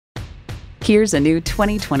Here's a new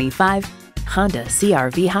 2025 Honda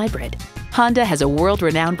CR-V Hybrid. Honda has a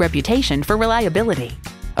world-renowned reputation for reliability.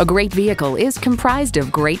 A great vehicle is comprised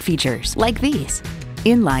of great features like these: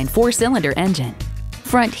 inline 4-cylinder engine,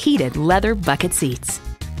 front heated leather bucket seats,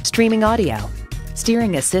 streaming audio,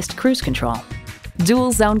 steering assist cruise control,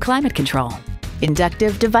 dual zone climate control,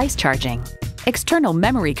 inductive device charging, external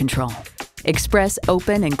memory control, express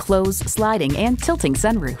open and close sliding and tilting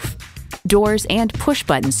sunroof, doors and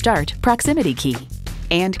push-button start proximity key,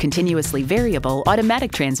 and continuously variable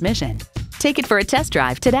automatic transmission. Take it for a test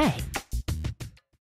drive today.